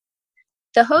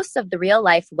The hosts of the Real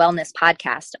Life Wellness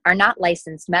Podcast are not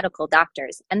licensed medical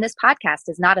doctors, and this podcast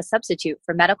is not a substitute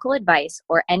for medical advice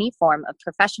or any form of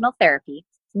professional therapy,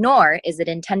 nor is it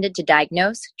intended to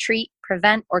diagnose, treat,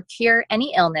 prevent, or cure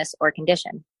any illness or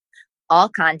condition. All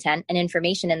content and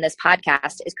information in this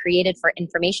podcast is created for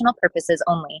informational purposes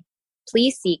only.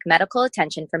 Please seek medical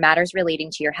attention for matters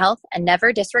relating to your health and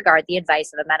never disregard the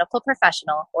advice of a medical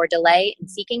professional or delay in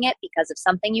seeking it because of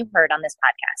something you heard on this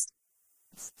podcast.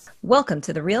 Welcome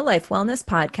to the Real Life Wellness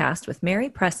Podcast with Mary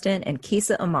Preston and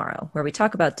Kisa Amaro, where we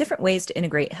talk about different ways to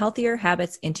integrate healthier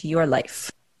habits into your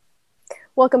life.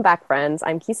 Welcome back, friends.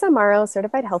 I'm Kisa Amaro,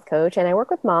 certified health coach, and I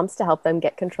work with moms to help them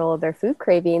get control of their food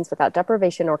cravings without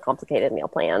deprivation or complicated meal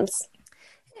plans.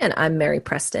 And I'm Mary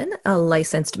Preston, a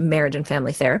licensed marriage and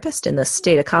family therapist in the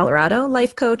state of Colorado,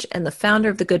 life coach, and the founder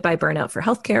of the Goodbye Burnout for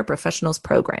Healthcare Professionals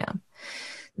program.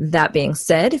 That being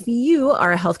said, if you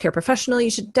are a healthcare professional,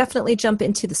 you should definitely jump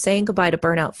into the Saying Goodbye to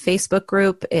Burnout Facebook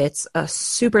group. It's a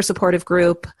super supportive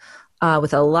group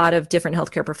with a lot of different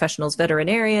healthcare professionals,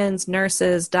 veterinarians,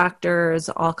 nurses, doctors,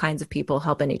 all kinds of people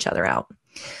helping each other out.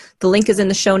 The link is in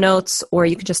the show notes, or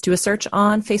you can just do a search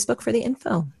on Facebook for the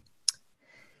info.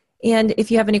 And if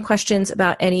you have any questions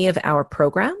about any of our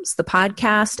programs, the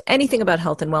podcast, anything about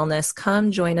health and wellness,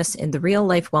 come join us in the Real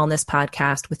Life Wellness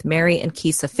Podcast with Mary and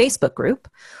Kisa Facebook group,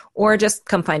 or just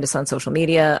come find us on social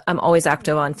media. I'm always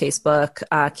active on Facebook.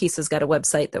 Kisa's got a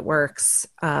website that works.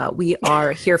 We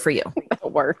are here for you.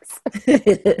 That works.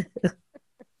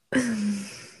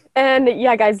 And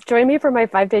yeah, guys, join me for my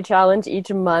 5-day challenge each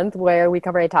month where we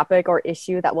cover a topic or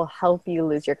issue that will help you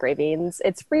lose your cravings.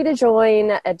 It's free to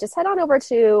join. Just head on over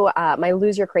to my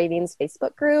Lose Your Cravings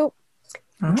Facebook group.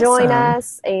 Awesome. Join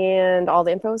us, and all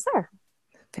the info is there.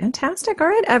 Fantastic. All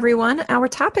right, everyone. Our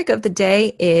topic of the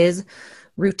day is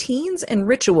routines and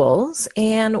rituals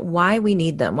and why we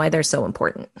need them, why they're so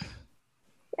important.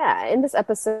 Yeah, in this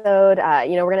episode, we're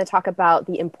going to talk about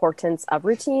the importance of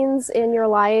routines in your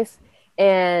life.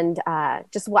 And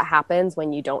just what happens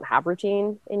when you don't have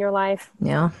routine in your life.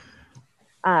 Yeah.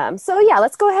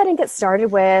 Let's go ahead and get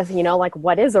started with,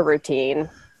 what is a routine?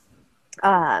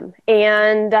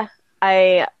 And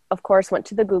I, of course, went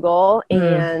to the Google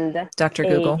and Dr.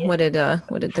 Google. What did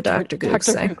the Dr. Google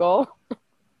say? Google.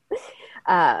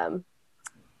 A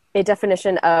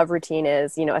definition of routine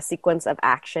is, a sequence of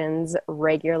actions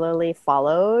regularly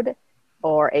followed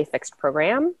or a fixed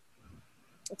program.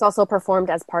 It's also performed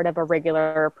as part of a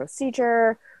regular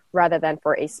procedure rather than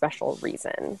for a special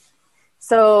reason.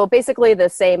 So basically the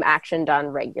same action done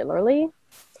regularly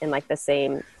in the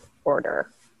same order.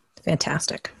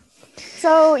 Fantastic.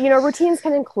 So, routines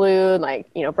can include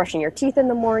brushing your teeth in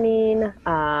the morning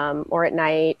or at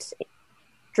night,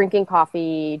 drinking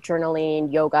coffee,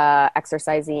 journaling, yoga,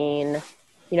 exercising,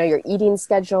 your eating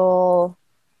schedule,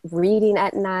 reading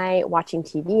at night, watching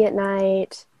TV at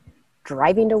night,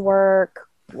 driving to work,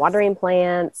 watering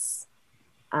plants,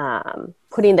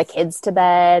 putting the kids to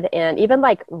bed, and even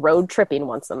road tripping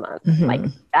once a month. Mm-hmm.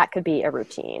 That could be a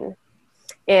routine.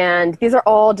 And these are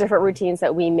all different routines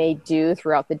that we may do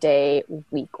throughout the day,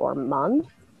 week, or month.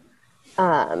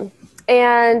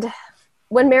 And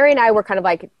when Mary and I were kind of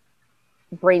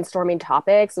brainstorming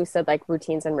topics, we said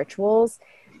routines and rituals.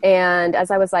 And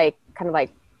as I was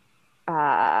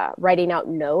writing out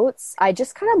notes, I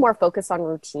just kind of more focused on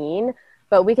routine.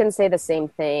 But we can say the same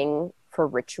thing for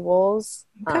rituals.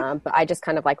 Okay. But I just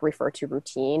kind of refer to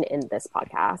routine in this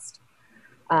podcast.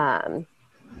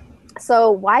 So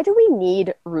why do we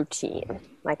need routine?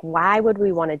 Why would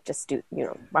we want to just do,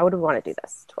 why would we want to do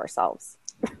this to ourselves?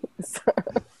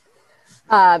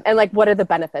 And what are the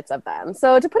benefits of them?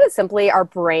 So to put it simply, our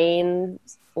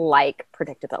brains like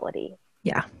predictability.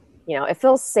 Yeah. It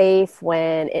feels safe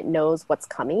when it knows what's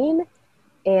coming.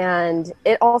 And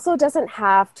it also doesn't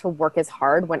have to work as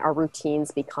hard when our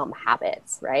routines become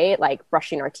habits, right? Like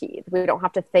brushing our teeth. We don't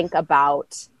have to think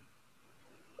about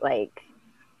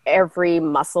every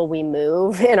muscle we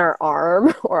move in our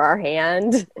arm or our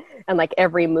hand and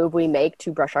every move we make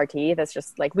to brush our teeth. It's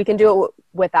just we can do it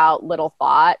without little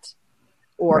thought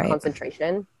or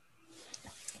concentration.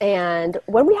 And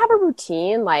when we have a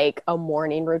routine, a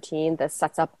morning routine that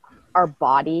sets up our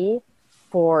body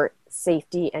for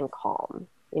safety and calm.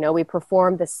 We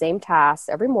perform the same tasks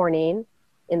every morning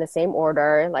in the same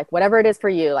order, whatever it is for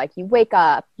you. You wake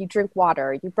up, you drink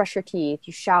water, you brush your teeth,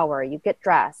 you shower, you get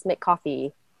dressed, make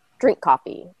coffee, drink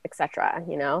coffee, etc.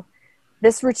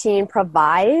 This routine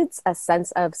provides a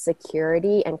sense of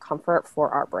security and comfort for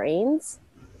our brains.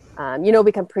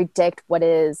 We can predict what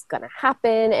is going to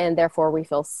happen, and therefore we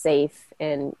feel safe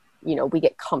and, we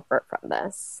get comfort from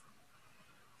this.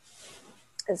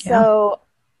 So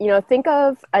think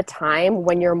of a time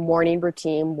when your morning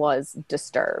routine was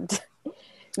disturbed.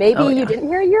 Maybe you didn't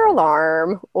hear your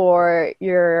alarm, or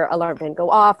your alarm didn't go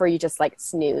off, or you just like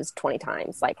snoozed 20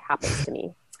 times, like happens to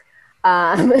me.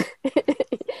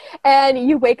 And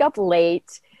you wake up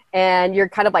late and you're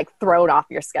kind of like thrown off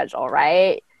your schedule,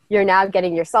 right? You're now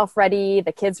getting yourself ready,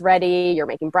 the kids ready, you're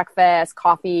making breakfast,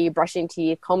 coffee, brushing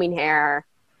teeth, combing hair,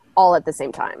 all at the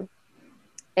same time.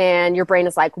 And your brain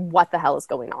is like, what the hell is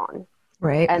going on?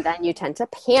 Right. And then you tend to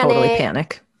panic. Totally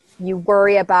panic. You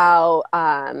worry about,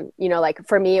 like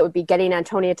for me, it would be getting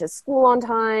Antonia to school on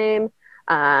time,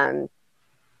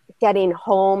 getting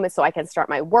home so I can start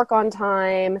my work on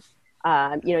time.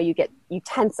 You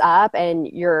tense up and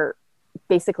you're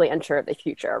basically unsure of the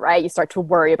future, right? You start to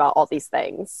worry about all these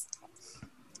things.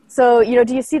 So,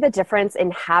 do you see the difference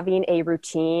in having a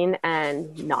routine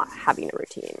and not having a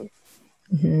routine?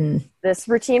 Mm-hmm. This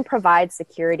routine provides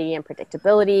security and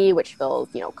predictability, which feels,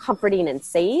 comforting and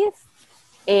safe.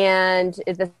 And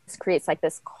this creates like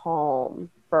this calm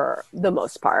for the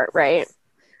most part, right?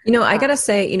 I gotta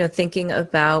say, thinking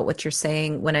about what you're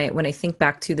saying, when I think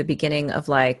back to the beginning of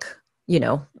like, I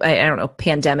don't know,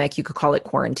 pandemic, you could call it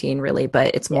quarantine really,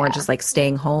 but it's more just like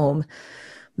staying home.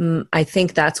 I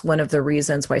think that's one of the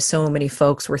reasons why so many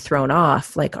folks were thrown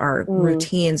off. Like our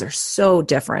routines are so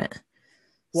different.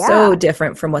 Yeah. So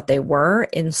different from what they were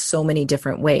in so many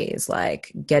different ways.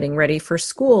 Like getting ready for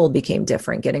school became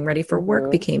different. Getting ready for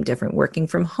work became different. Working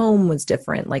from home was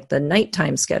different. Like the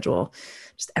nighttime schedule,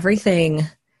 just everything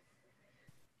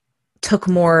took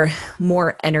more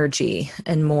energy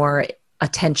and more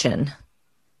attention.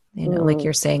 Like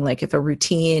you're saying, like if a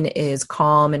routine is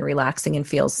calm and relaxing and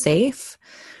feels safe,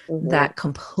 that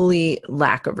complete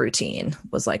lack of routine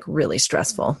was like really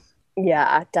stressful.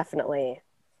 Yeah, definitely.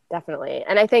 Definitely.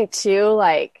 And I think too,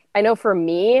 like, I know for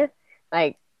me,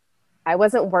 like I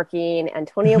wasn't working,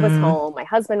 Antonia was home, my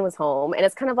husband was home, and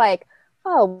it's kind of like,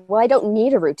 oh, well, I don't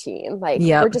need a routine. Like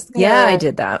we're just gonna I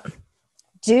did that.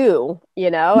 And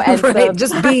right, so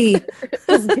just be.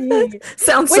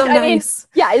 Sounds so nice.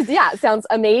 It sounds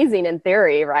amazing in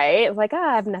theory, right? It's like,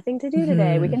 I have nothing to do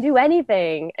today. We can do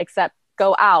anything except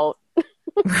go out.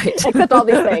 Right. Except all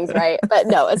these things, right? But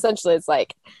no, essentially it's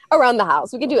like around the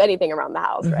house. We can do anything around the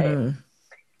house, right?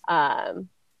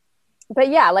 But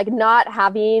yeah, like not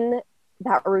having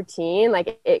that routine,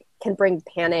 like it can bring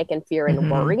panic and fear and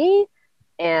worry.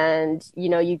 And,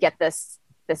 you get this,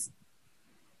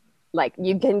 like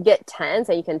you can get tense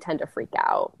and you can tend to freak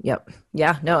out. Yep.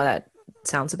 Yeah, no, that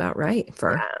sounds about right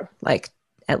for like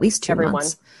at least 2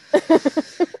 months.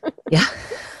 Yeah.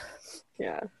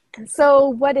 Yeah. So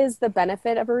what is the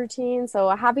benefit of a routine? So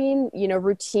having,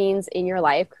 routines in your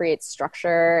life creates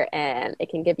structure and it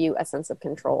can give you a sense of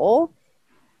control.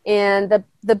 And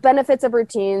the benefits of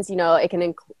routines, it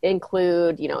can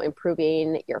include,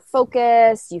 improving your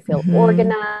focus, you feel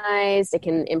organized, it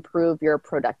can improve your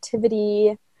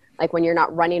productivity, like when you're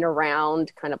not running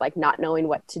around kind of like not knowing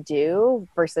what to do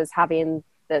versus having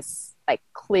this like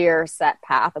clear set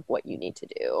path of what you need to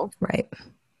do. Right.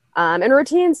 And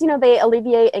routines, they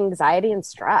alleviate anxiety and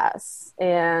stress.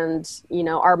 And,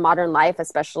 our modern life,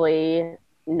 especially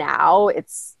now,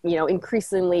 it's,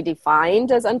 increasingly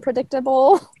defined as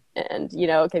unpredictable and,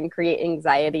 can create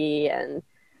anxiety. And,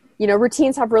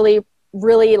 routines have really,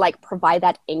 really like provide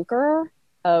that anchor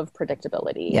of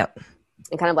predictability. Yep.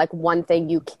 And kind of like one thing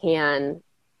you can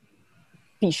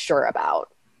be sure about.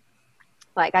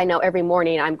 Like I know every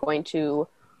morning I'm going to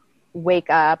wake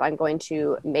up, I'm going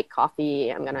to make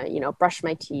coffee, I'm going to, brush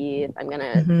my teeth, I'm going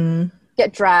to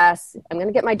get dressed, I'm going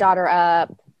to get my daughter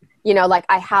up, like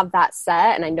I have that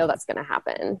set and I know that's going to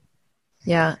happen.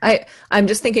 Yeah. I'm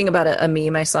just thinking about a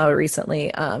meme I saw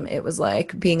recently. It was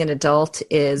like being an adult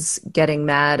is getting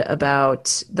mad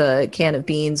about the can of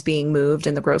beans being moved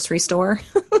in the grocery store.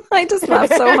 I just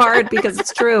laugh so hard because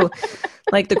it's true.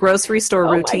 Like the grocery store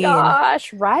routine. Oh my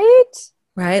gosh, right?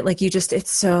 Right? Like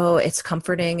it's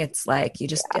comforting. It's like you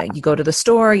just, you go to the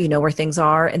store, you know where things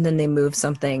are, and then they move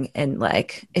something and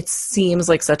like, it seems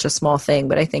like such a small thing,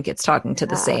 but I think it's talking to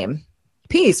the same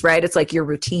piece, right? It's like your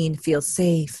routine feels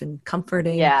safe and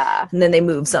comforting. Yeah. And then they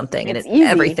move something and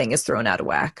everything is thrown out of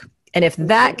whack. And if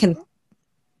that can,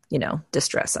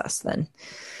 distress us, then.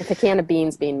 If a can of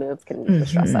beans being moved can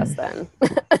distress us, then.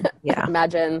 Yeah.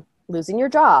 Imagine losing your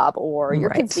job or your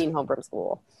kids being home from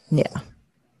school. Yeah.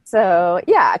 So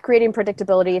creating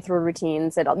predictability through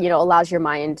routines, it, allows your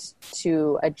mind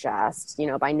to adjust,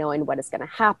 by knowing what is going to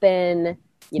happen.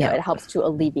 It helps to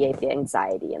alleviate the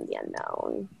anxiety and the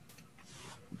unknown.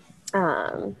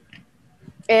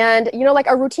 And, like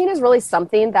a routine is really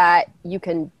something that you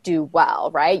can do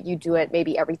well, right? You do it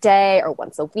maybe every day or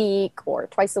once a week or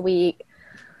twice a week.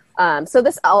 So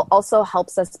this also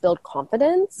helps us build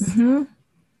confidence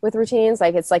with routines.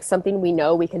 Like it's like something we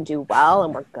know we can do well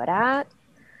and we're good at.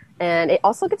 And it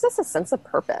also gives us a sense of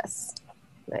purpose.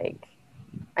 Like,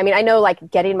 I mean, I know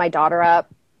like getting my daughter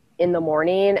up in the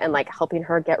morning and like helping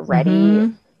her get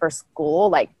ready for school,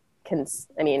 like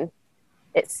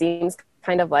it seems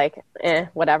kind of like,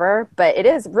 whatever, but it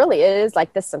is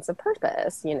like this sense of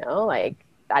purpose, like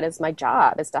that is my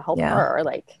job, is to help her.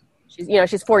 Like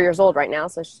she's 4 years old right now,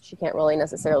 so she can't really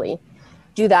necessarily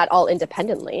do that all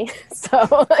independently.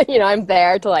 So, I'm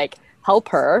there to like help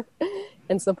her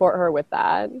and support her with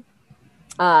that.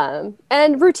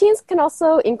 And routines can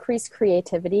also increase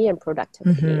creativity and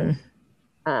productivity.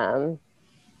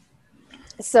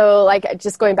 So like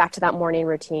just going back to that morning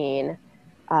routine,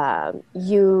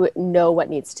 you know what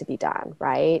needs to be done,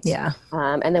 right? Yeah.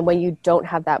 And then when you don't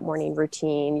have that morning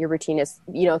routine, your routine is,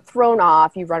 thrown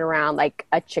off. You run around like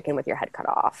a chicken with your head cut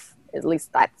off. At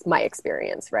least that's my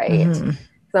experience, right? So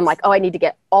I'm like, oh, I need to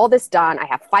get all this done. I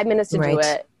have 5 minutes to do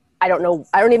it. I don't know.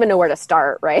 I don't even know where to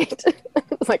start, right?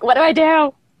 It's like, what do I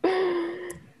do?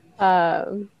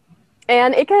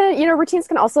 And it can, routines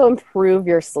can also improve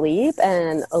your sleep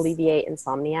and alleviate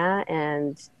insomnia.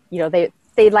 And,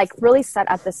 they like really set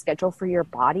up the schedule for your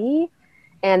body,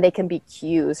 and they can be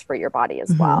cues for your body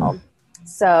as well.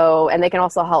 So, and they can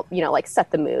also help, like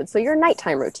set the mood. So your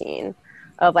nighttime routine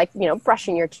of like,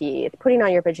 brushing your teeth, putting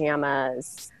on your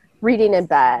pajamas, reading in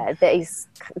bed,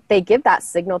 they give that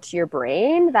signal to your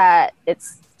brain that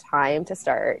it's time to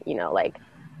start, like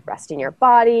resting your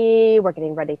body. We're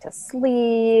getting ready to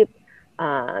sleep.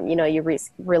 You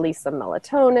release some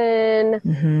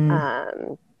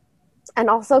melatonin. And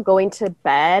also going to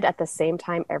bed at the same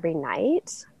time every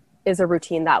night is a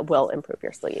routine that will improve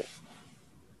your sleep.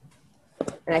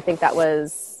 And I think that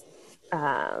was,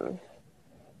 I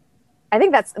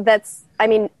think that's, I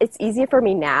mean, it's easy for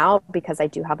me now because I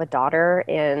do have a daughter,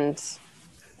 and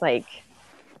like,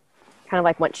 kind of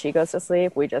like once she goes to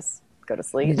sleep, we just go to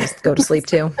sleep. You just go to sleep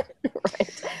too.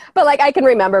 Right. But like, I can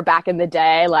remember back in the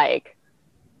day, like,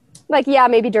 yeah,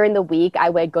 maybe during the week I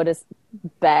would go to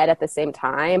bed at the same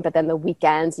time, but then the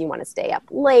weekends you want to stay up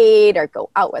late or go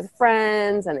out with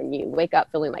friends, and then you wake up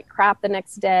feeling like crap the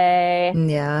next day.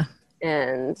 Yeah.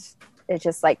 And it's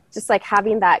just like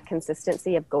having that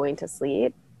consistency of going to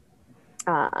sleep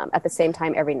at the same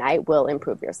time every night will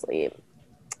improve your sleep.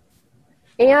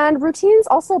 And routines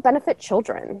also benefit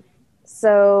children.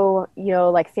 So,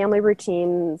 like family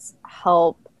routines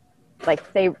help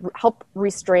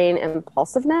restrain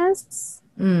impulsiveness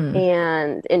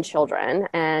and in children,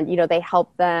 and they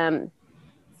help them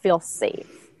feel safe.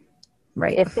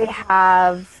 Right. If they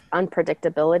have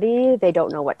unpredictability, they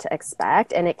don't know what to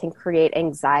expect, and it can create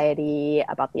anxiety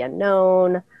about the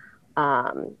unknown.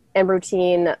 And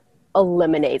routine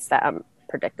eliminates that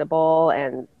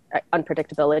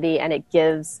unpredictability, and it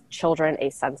gives children a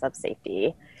sense of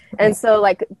safety. Right. And so,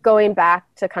 like, going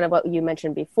back to kind of what you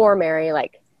mentioned before, Mary,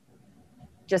 like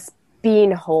just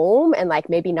being home and like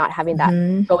maybe not having that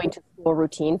going to school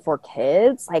routine for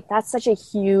kids, like that's such a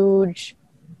huge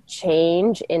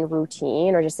change in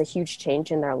routine, or just a huge change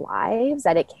in their lives,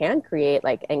 that it can create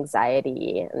like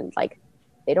anxiety, and like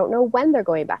they don't know when they're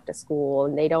going back to school,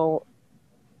 and they don't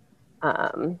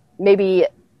maybe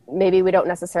we don't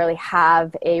necessarily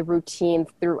have a routine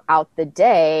throughout the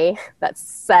day that's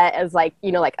set as like,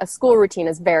 like a school routine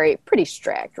is pretty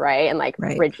strict, right? And like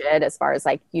rigid as far as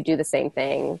like you do the same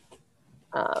thing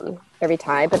every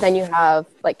time. But then you have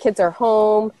like kids are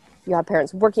home, you have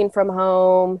parents working from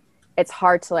home. It's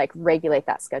hard to like regulate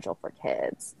that schedule for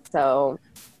kids. So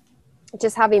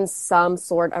just having some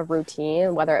sort of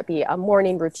routine, whether it be a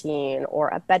morning routine or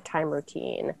a bedtime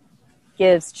routine,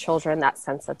 gives children that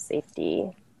sense of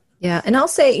safety. Yeah. And I'll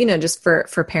say, just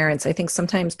for parents, I think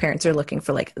sometimes parents are looking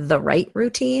for like the right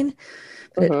routine,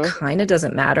 but it kind of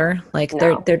doesn't matter. Like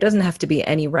there doesn't have to be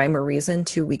any rhyme or reason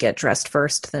to we get dressed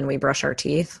first, then we brush our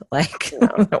teeth, like,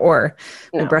 or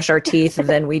we brush our teeth,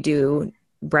 then we do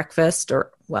breakfast,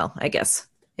 or, well, I guess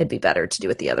it'd be better to do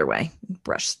it the other way.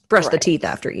 Brush the teeth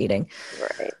after eating.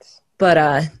 Right.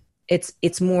 But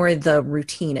it's more the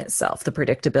routine itself, the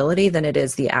predictability, than it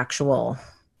is the actual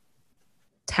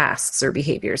tasks or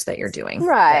behaviors that you're doing.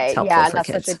 Right. Yeah, that's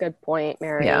kids. Such a good point,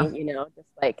 Mary. Yeah. Just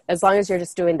like as long as you're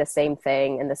just doing the same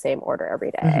thing in the same order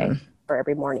every day or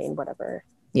every morning, whatever.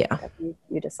 Yeah.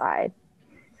 You decide.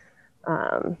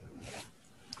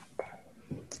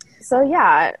 So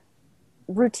yeah,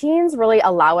 routines really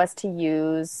allow us to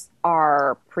use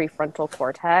our prefrontal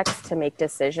cortex to make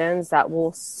decisions that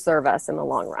will serve us in the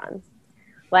long run.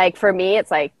 Like for me,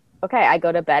 it's like, okay, I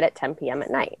go to bed at 10 p.m. at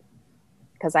night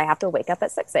because I have to wake up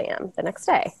at 6 a.m. the next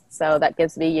day. So that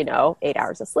gives me, 8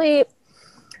 hours of sleep.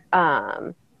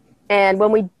 And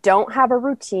when we don't have a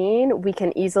routine, we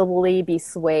can easily be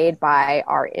swayed by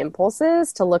our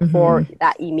impulses to look for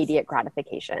that immediate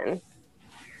gratification.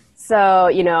 So,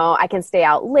 I can stay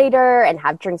out later and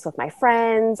have drinks with my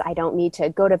friends. I don't need to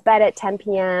go to bed at 10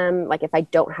 p.m. like if I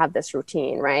don't have this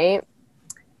routine, right?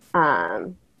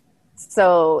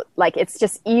 So like, it's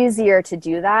just easier to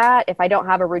do that if I don't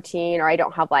have a routine, or I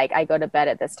don't have like, I go to bed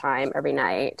at this time every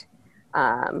night,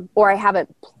 or I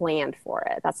haven't planned for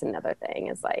it. That's another thing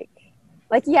is like,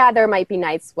 yeah, there might be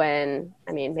nights when,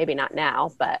 maybe not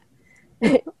now, but,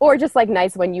 or just like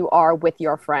nights when you are with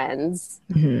your friends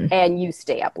and you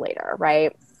stay up later.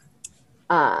 Right.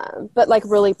 But like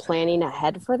really planning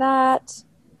ahead for that.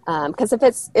 Cause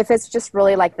if it's just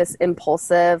really like this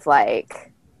impulsive,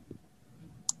 like,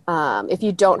 if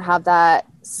you don't have that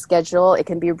schedule, it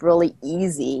can be really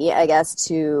easy, I guess,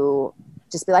 to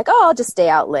just be like, oh, I'll just stay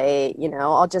out late.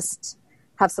 I'll just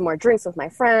have some more drinks with my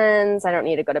friends. I don't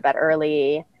need to go to bed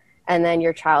early. And then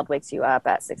your child wakes you up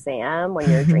at 6 a.m. when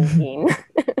you're drinking.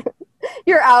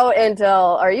 You're up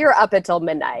until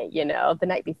midnight, the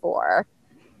night before.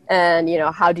 And,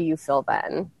 how do you feel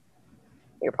then?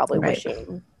 You're probably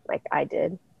wishing, like I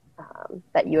did,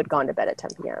 that you had gone to bed at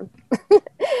 10 p.m.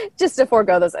 just to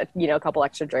forego those, a couple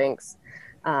extra drinks.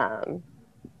 And,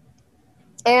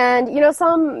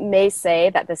 some may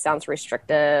say that this sounds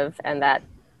restrictive and that,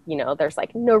 there's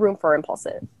like no room for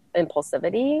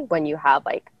impulsivity when you have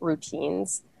like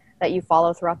routines that you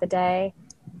follow throughout the day.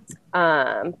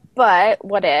 But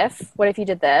what if you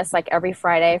did this, like every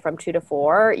Friday from 2 to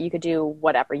 4, you could do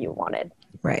whatever you wanted.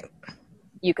 Right.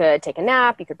 You could take a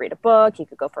nap, you could read a book, you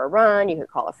could go for a run, you could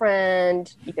call a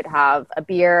friend, you could have a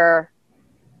beer,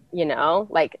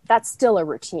 like that's still a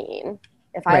routine.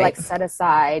 If I like set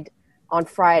aside on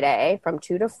Friday from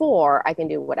 2 to 4, I can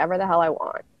do whatever the hell I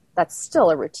want. That's still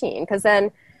a routine. Cause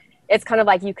then it's kind of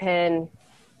like you can,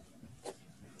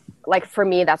 like for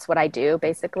me, that's what I do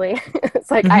basically.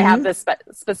 It's like I have this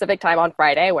specific time on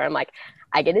Friday where I'm like,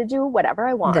 I get to do whatever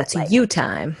I want. That's like, you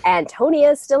time.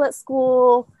 Antonia's still at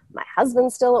school. My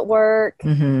husband's still at work.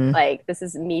 Like this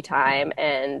is me time.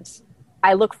 And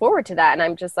I look forward to that. And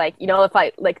I'm just like, if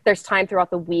I like, there's time throughout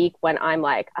the week when I'm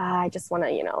like, I just want to,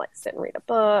 like sit and read a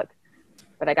book,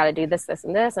 but I got to do this, this,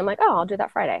 and this. I'm like, oh, I'll do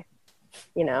that Friday.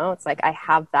 It's like, I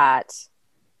have that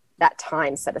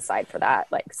time set aside for that,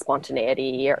 like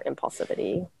spontaneity or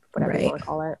impulsivity, whatever you want to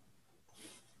call it.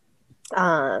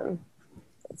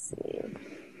 Let's see.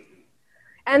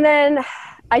 And then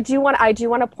I do want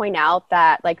to point out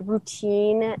that like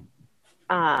routine,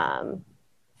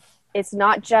 it's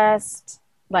not just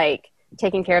like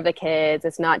taking care of the kids.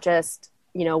 It's not just,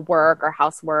 work or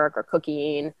housework or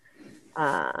cooking,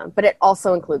 but it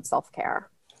also includes self-care.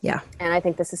 Yeah. And I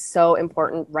think this is so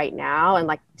important right now. And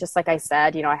like, just like I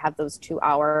said, I have those 2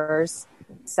 hours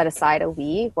set aside a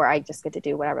week where I just get to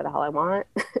do whatever the hell I want.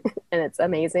 And it's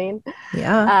amazing.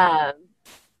 Yeah.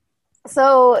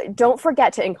 So don't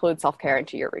forget to include self-care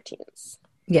into your routines.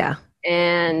 Yeah.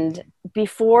 And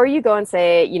before you go and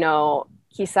say,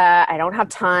 Kisa, I don't have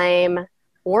time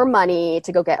or money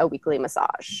to go get a weekly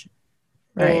massage.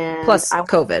 Right. And Plus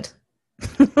COVID.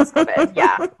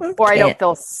 Yeah. Or I don't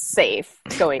feel safe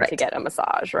going to get a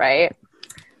massage. Right.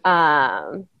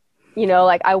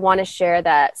 Like I want to share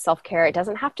that self-care, it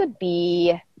doesn't have to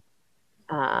be,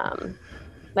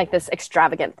 like this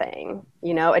extravagant thing,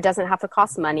 it doesn't have to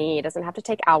cost money. It doesn't have to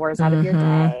take hours out of your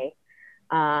day.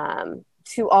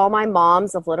 To all my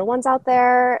moms of little ones out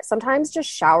there, sometimes just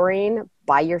showering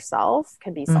by yourself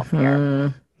can be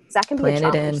self-care. That can be a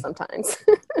challenge sometimes.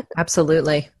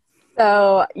 Absolutely.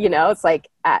 So, it's like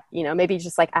maybe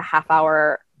just like a half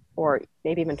hour or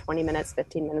maybe even 20 minutes,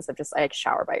 15 minutes of just like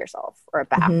shower by yourself or a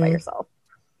bath by yourself.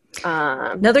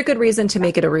 Another good reason to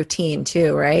make it a routine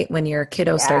too, right? When your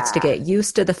kiddo starts to get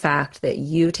used to the fact that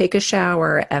you take a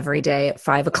shower every day at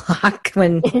 5 o'clock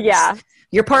when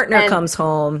your partner comes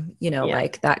home,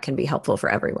 like that can be helpful for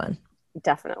everyone.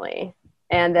 Definitely.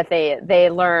 And that they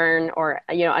learn or,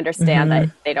 understand that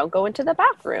they don't go into the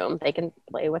bathroom. They can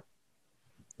play with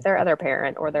their other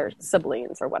parent or their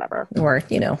siblings or whatever. Or,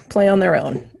 play on their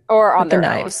own. Or on their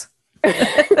knives.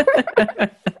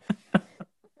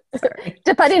 Sorry.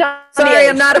 Depending on Sorry,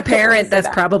 I'm not a parent. That's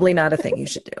probably not a thing you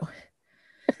should do.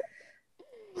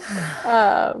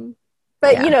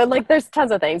 But like there's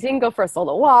tons of things. You can go for a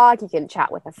solo walk. You can chat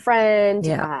with a friend.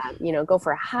 Go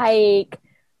for a hike.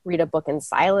 read a book in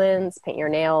silence, paint your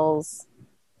nails,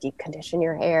 deep condition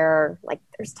your hair. Like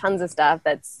there's tons of stuff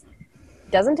that's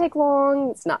doesn't take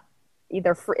long. It's not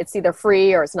it's either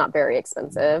free or it's not very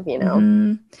expensive, you know?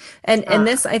 Mm-hmm. And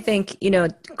this, I think, you know,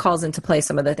 calls into play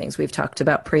some of the things we've talked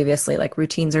about previously, like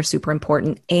routines are super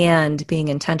important, and being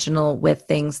intentional with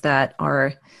things that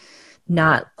are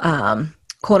not,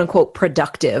 quote unquote,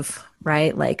 productive,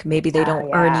 right? Like maybe they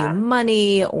don't earn you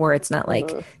money, or it's not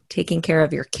like taking care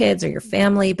of your kids or your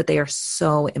family, but they are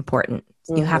so important.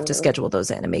 You have to schedule those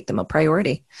in and make them a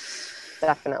priority.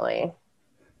 Definitely.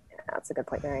 Yeah, that's a good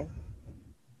point, Mary.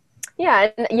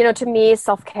 Yeah, and you know, to me,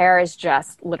 self-care is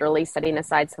just literally setting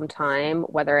aside some time,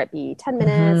 whether it be 10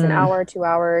 minutes, an hour, 2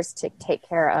 hours, to take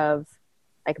care of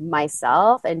like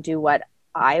myself and do what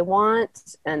I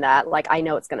want, and that like I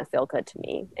know it's going to feel good to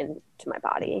me and to my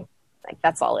body. Like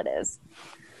that's all it is.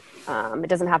 It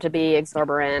doesn't have to be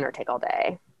exorbitant or take all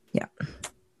day. Yeah.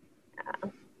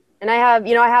 And I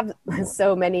have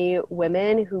so many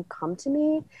women who come to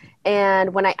me,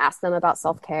 and when I ask them about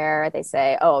self-care, they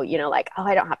say, oh, you know, like, oh,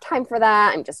 I don't have time for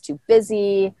that. I'm just too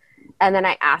busy. And then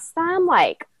I ask them,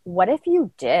 like, what if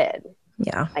you did?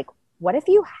 Yeah. Like, what if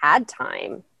you had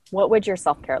time? What would your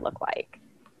self-care look like?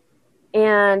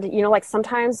 And, you know, like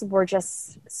sometimes we're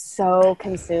just so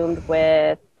consumed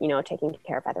with, you know, taking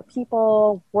care of other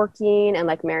people, working, and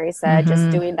like Mary said, just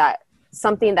doing that,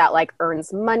 something that like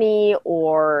earns money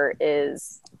or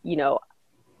is, you know,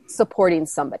 supporting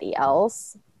somebody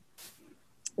else,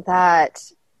 that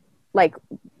like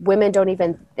women don't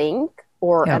even think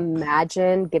or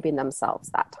imagine giving themselves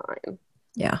that time.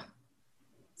 Yeah.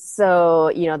 So,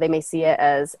 you know, they may see it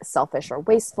as selfish or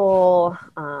wasteful.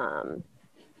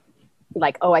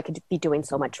 Like, oh, I could be doing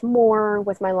so much more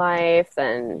with my life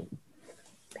than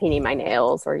painting my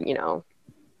nails or, you know,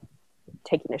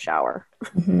 taking a shower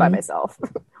by myself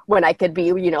when I could be,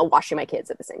 you know, washing my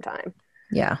kids at the same time.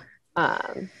 Yeah.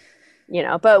 You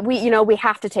know, but we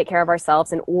have to take care of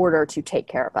ourselves in order to take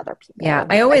care of other people. Yeah.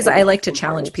 I like to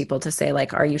challenge people to say,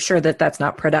 like, are you sure that that's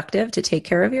not productive to take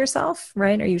care of yourself?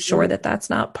 Right. Are you sure that that's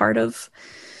not part of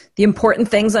the important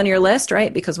things on your list?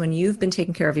 Right. Because when you've been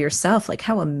taking care of yourself, like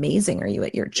how amazing are you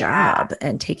at your job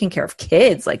and taking care of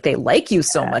kids? Like they like you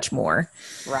so much more.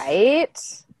 Right.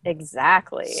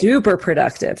 Exactly. Super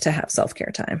productive to have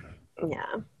self-care time.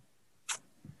 Yeah.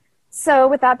 So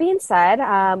with that being said,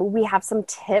 we have some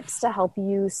tips to help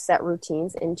you set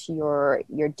routines into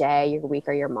your day, your week,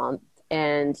 or your month.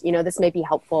 And, you know, this may be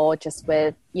helpful just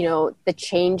with, you know, the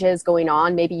changes going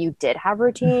on. Maybe you did have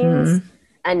routines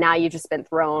and now you've just been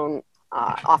thrown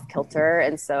off kilter.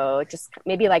 And so just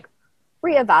maybe like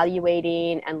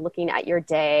reevaluating and looking at your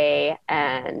day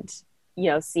and, you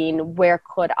know, seeing where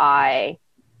could I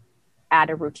add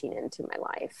a routine into my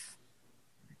life.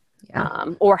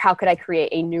 Or how could I create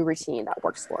a new routine that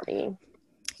works for me?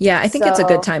 Yeah, I think it's a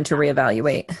good time to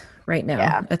reevaluate right now.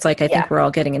 Yeah. It's like I think we're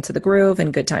all getting into the groove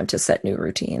and good time to set new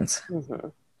routines.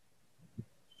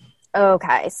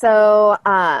 Okay, so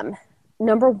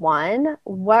number one,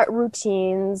 what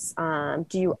routines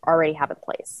do you already have in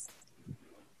place?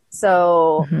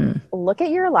 So look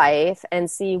at your life and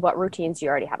see what routines you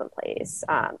already have in place.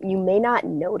 You may not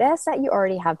notice that you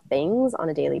already have things on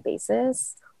a daily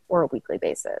basis or a weekly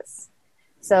basis.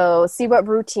 So see what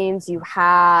routines you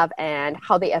have and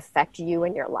how they affect you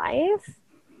in your life.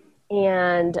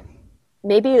 And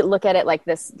maybe look at it like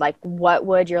this, like what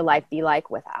would your life be like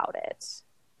without it?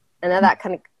 And then that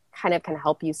kind of can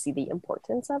help you see the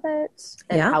importance of it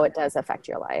and how it does affect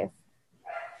your life.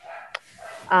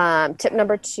 Tip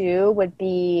number 2 would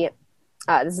be,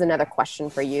 this is another question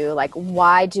for you, like,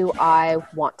 why do I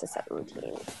want to set a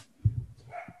routine?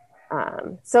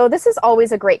 So this is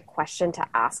always a great question to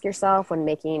ask yourself when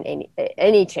making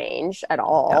any change at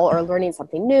all or learning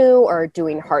something new or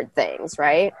doing hard things,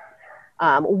 right?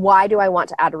 Why do I want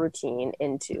to add a routine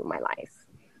into my life?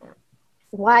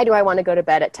 Why do I want to go to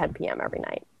bed at 10 p.m. every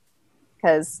night?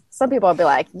 Because some people will be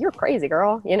like, you're crazy,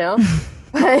 girl, you know?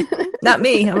 Not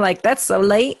me. I'm like, that's so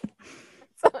late.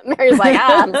 So Mary's like,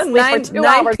 I'm asleep for 2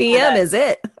 hours. 9 p.m. is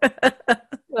it?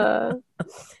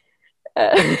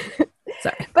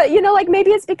 Sorry. But, you know, like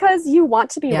maybe it's because you want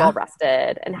to be well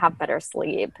rested and have better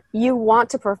sleep. You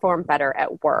want to perform better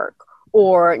at work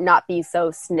or not be so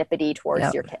snippety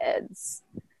towards your kids.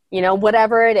 You know,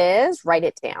 whatever it is, write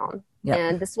it down.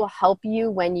 And this will help you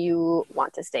when you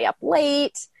want to stay up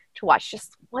late to watch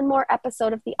just one more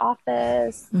episode of The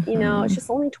Office. You know, it's just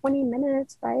only 20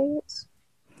 minutes, right?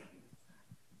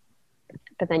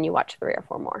 But then you watch 3 or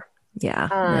 4 more. Yeah.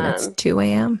 And then it's 2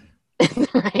 a.m.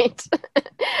 Right.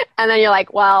 And then you're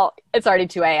like, well, it's already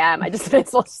 2 a.m. I just might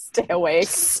as well stay awake.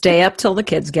 Stay up till the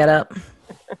kids get up.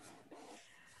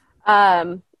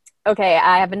 Okay,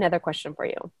 I have another question for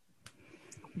you.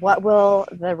 What will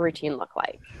the routine look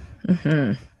like?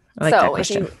 Mm-hmm. I like that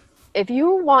question. If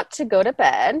you want to go to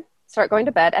bed, start going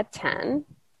to bed at 10,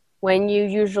 when you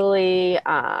usually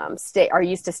are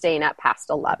used to staying up past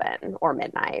 11 or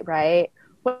midnight, right?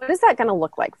 What is that going to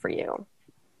look like for you?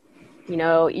 You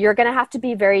know, you're going to have to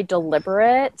be very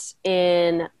deliberate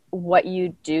in what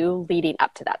you do leading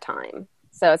up to that time.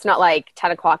 So it's not like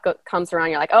 10 o'clock comes around,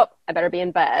 you're like, oh, I better be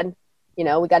in bed. You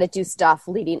know, we got to do stuff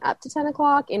leading up to 10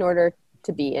 o'clock in order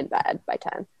to be in bed by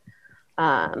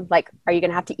 10. Like, are you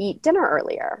going to have to eat dinner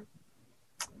earlier?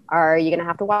 Are you going to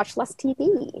have to watch less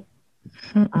TV?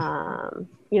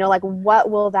 You know, like, what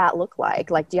will that look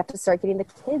like? Like, do you have to start getting the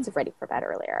kids ready for bed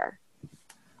earlier?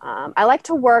 I like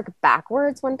to work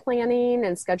backwards when planning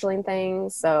and scheduling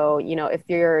things. So, you know, if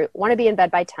you want to be in bed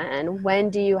by 10,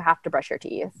 when do you have to brush your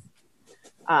teeth?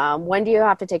 When do you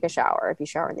have to take a shower if you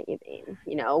shower in the evening?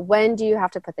 You know, when do you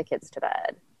have to put the kids to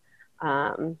bed?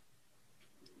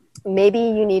 Maybe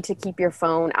you need to keep your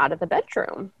phone out of the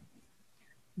bedroom.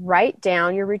 Write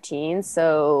down your routine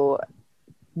so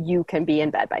you can be in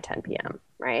bed by 10 p.m.,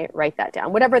 right? Write that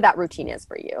down. Whatever that routine is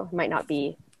for you. It might not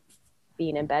be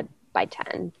being in bed by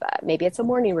 10, but maybe it's a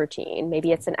morning routine.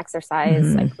 Maybe it's an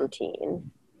exercise like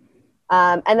routine.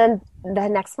 And then the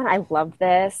next one, I love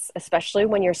this, especially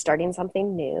when you're starting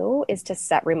something new, is to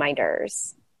set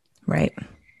reminders. Right.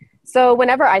 So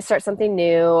whenever I start something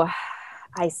new,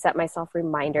 I set myself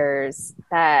reminders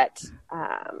that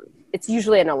it's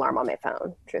usually an alarm on my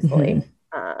phone, truthfully.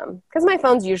 Because my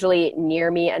phone's usually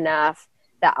near me enough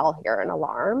that I'll hear an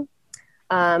alarm.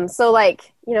 So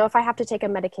like, you know, if I have to take a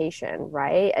medication,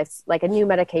 right? It's like a new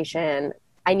medication,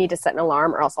 I need to set an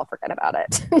alarm or else I'll forget about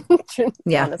it.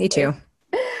 Yeah, honestly. me too.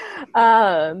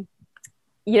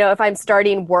 You know, if I'm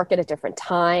starting work at a different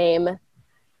time,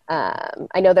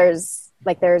 I know there's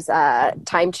a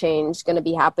time change going to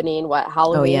be happening.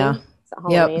 Halloween? Oh, yeah.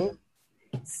 Halloween?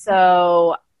 Yep.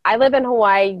 So I live in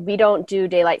Hawaii. We don't do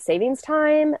daylight savings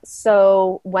time.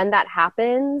 So when that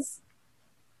happens,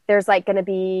 there's like going to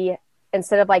be,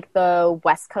 instead of like the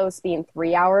West Coast being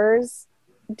 3 hours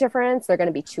difference, they're going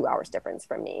to be 2 hours difference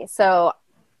from me. So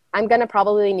I'm going to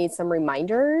probably need some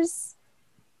reminders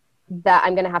that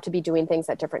I'm going to have to be doing things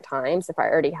at different times if I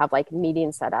already have like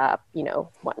meetings set up, you know,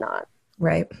 whatnot.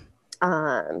 Right.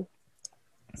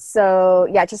 So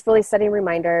yeah, just really setting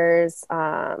reminders.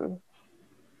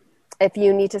 If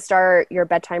you need to start your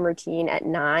bedtime routine at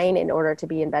 9 in order to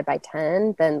be in bed by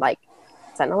 10, then like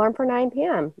set an alarm for 9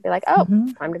 p.m. Be like, oh,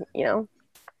 time to, you know.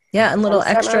 Yeah. And little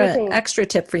extra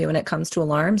tip for you when it comes to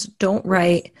alarms. Don't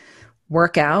write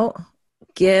workout.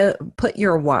 Put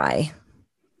your why.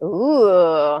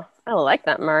 Ooh, I like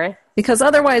that, Murray. Because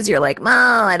otherwise you're like,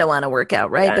 I don't want to work out,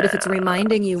 right? Yeah. But if it's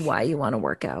reminding you why you want to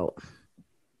work out.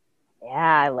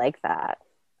 Yeah, I like that.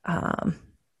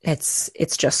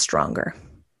 It's just stronger.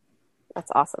 That's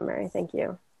awesome, Mary. Thank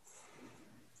you.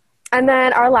 And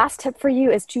then our last tip for you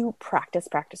is to practice.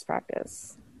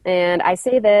 And I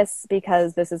say this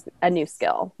because this is a new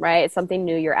skill, right? It's something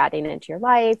new you're adding into your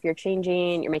life. You're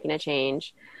changing, you're making a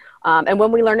change. And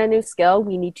when we learn a new skill,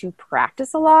 we need to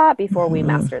practice a lot before we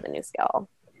master the new skill.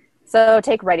 So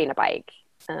take riding a bike.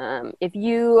 If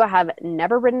you have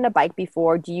never ridden a bike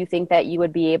before, do you think that you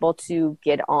would be able to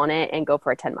get on it and go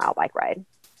for a 10-mile bike ride?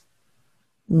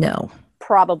 No.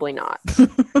 Probably not.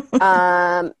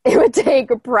 It would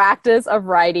take practice of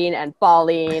riding and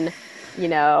falling, you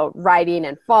know, riding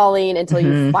and falling until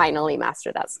you finally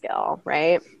master that skill,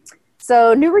 right?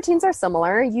 So new routines are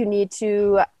similar. You need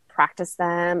to practice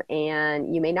them,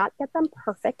 and you may not get them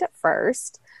perfect at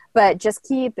first, but just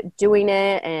keep doing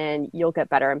it and you'll get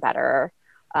better and better.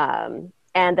 And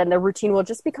then the routine will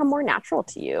just become more natural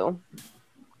to you.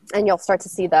 And you'll start to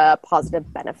see the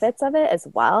positive benefits of it as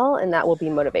well. And that will be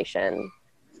motivation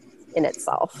in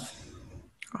itself.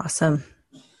 Awesome.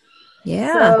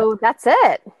 Yeah. So that's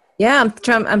it. Yeah.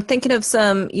 I'm thinking of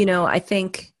some, you know, I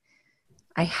think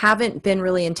I haven't been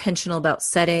really intentional about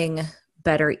setting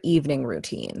better evening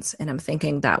routines. And I'm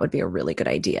thinking that would be a really good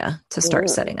idea to start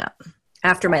setting up.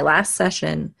 After my last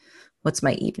session, what's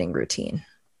my evening routine?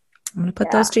 I'm going to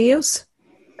put those to use.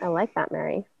 I like that,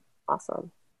 Mary.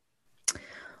 Awesome.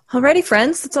 Alrighty,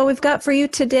 friends. That's all we've got for you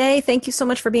today. Thank you so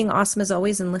much for being awesome as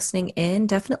always and listening in.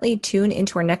 Definitely tune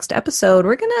into our next episode.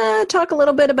 We're going to talk a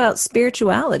little bit about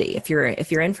spirituality if you're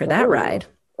in for that ride.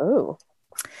 Ooh.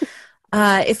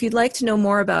 If you'd like to know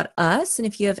more about us, and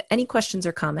if you have any questions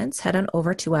or comments, head on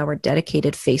over to our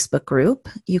dedicated Facebook group.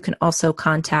 You can also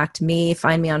contact me,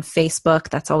 find me on Facebook.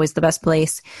 That's always the best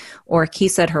place. Or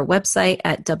Keysa at her website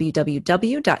at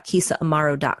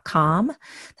www.keysaamaro.com.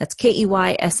 That's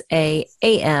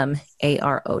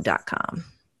KEYSAAMARO.com.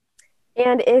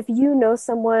 And if you know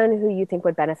someone who you think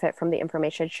would benefit from the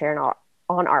information shared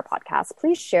on our podcast,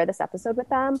 please share this episode with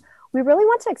them. We really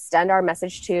want to extend our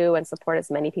message to and support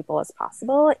as many people as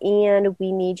possible, and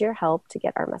we need your help to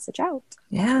get our message out.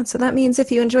 Yeah, so that means if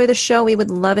you enjoy the show, we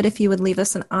would love it if you would leave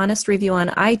us an honest review on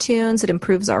iTunes. It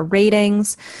improves our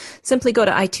ratings. Simply go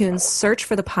to iTunes, search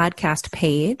for the podcast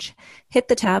page, hit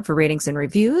the tab for ratings and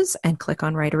reviews, and click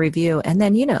on write a review. And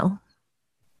then,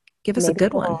 give us a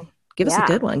good one. Give us a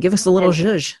good one. Give us a little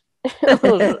zhuzh.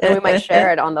 We might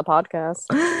share it on the podcast.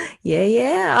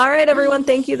 Yeah. All right, everyone.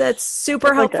 Thank you. That's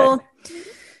super helpful. Okay.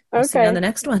 We'll see you on the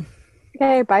next one.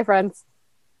 Okay. Bye, friends.